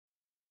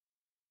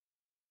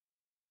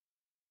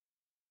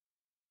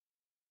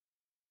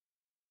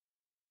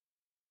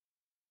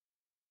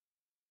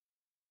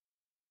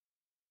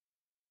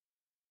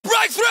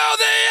Break through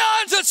the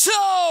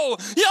undertow.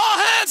 Your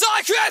hands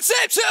I can't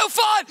seem to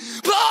find.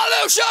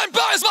 Pollution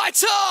burns my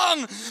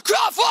tongue.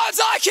 Craft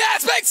words I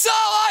can't speak, so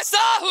I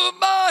stop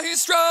my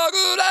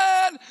struggle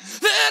and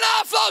then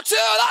I float to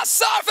the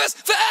surface.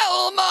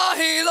 Fill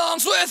my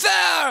lungs with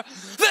air,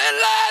 then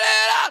let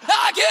it out.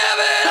 I give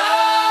it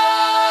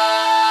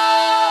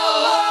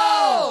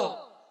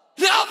all.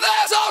 Now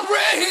there's a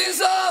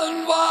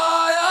reason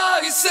why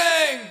I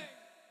sing,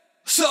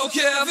 so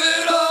give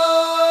it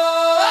all.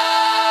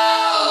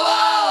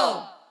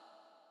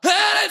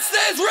 And it's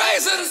these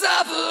reasons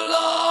that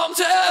belong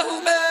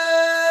to me.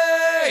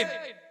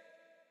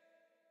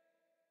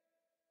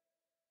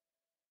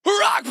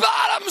 Rock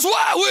bottom's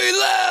where we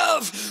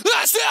live,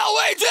 and still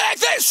we dig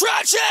these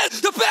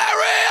trenches to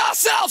bury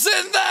ourselves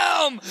in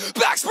them.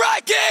 Backs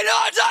breaking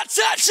under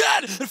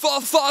tension, and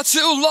for far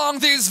too long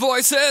these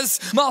voices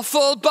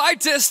muffled by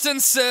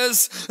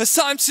distances. It's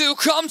time to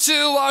come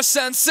to our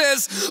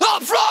senses.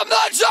 Up from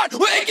the dirt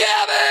we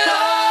give it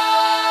all.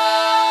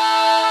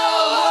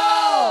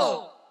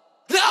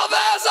 Now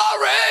there's a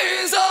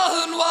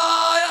reason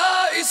why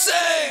I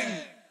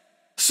sing,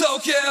 so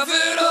give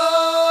it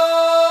all.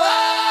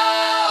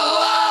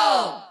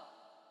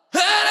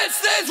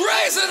 These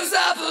reasons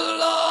that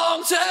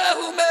belong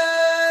to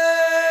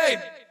me.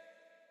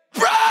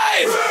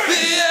 Brave,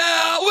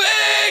 yeah,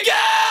 we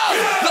give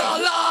the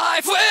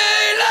life we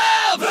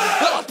live.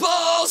 The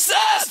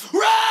pulses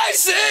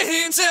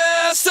racing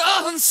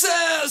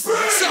distances.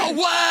 So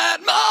when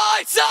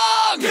my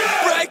tongue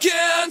break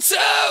into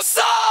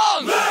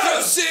song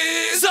through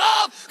seas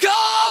of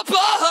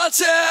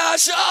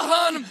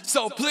competition,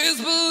 so please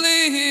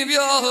believe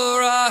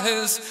your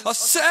eyes. A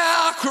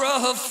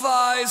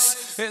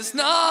sacrifice is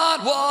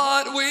not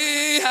what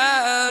we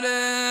had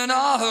in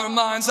our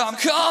minds. I'm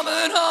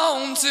coming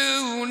home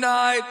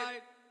tonight,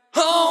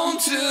 home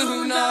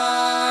tonight.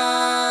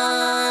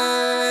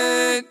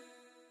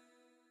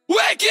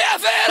 We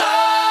give it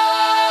all.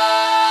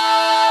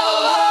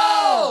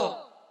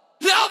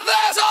 Now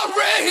there's a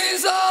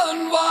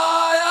reason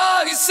why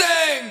I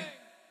sing,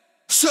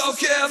 so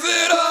give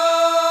it all.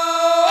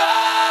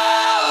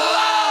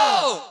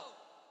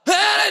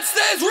 And it's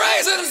these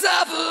reasons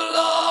that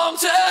belong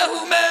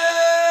to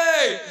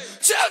me.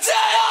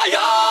 Today I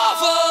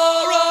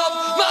offer up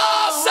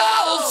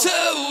myself to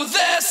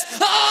this.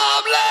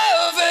 I'm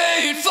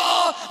living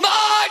for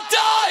my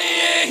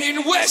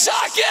dying wish.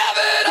 I give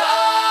it all.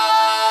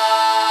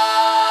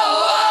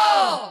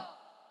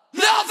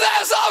 Now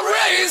there's a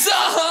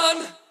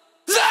reason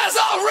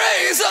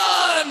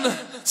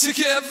to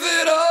give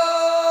it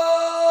all.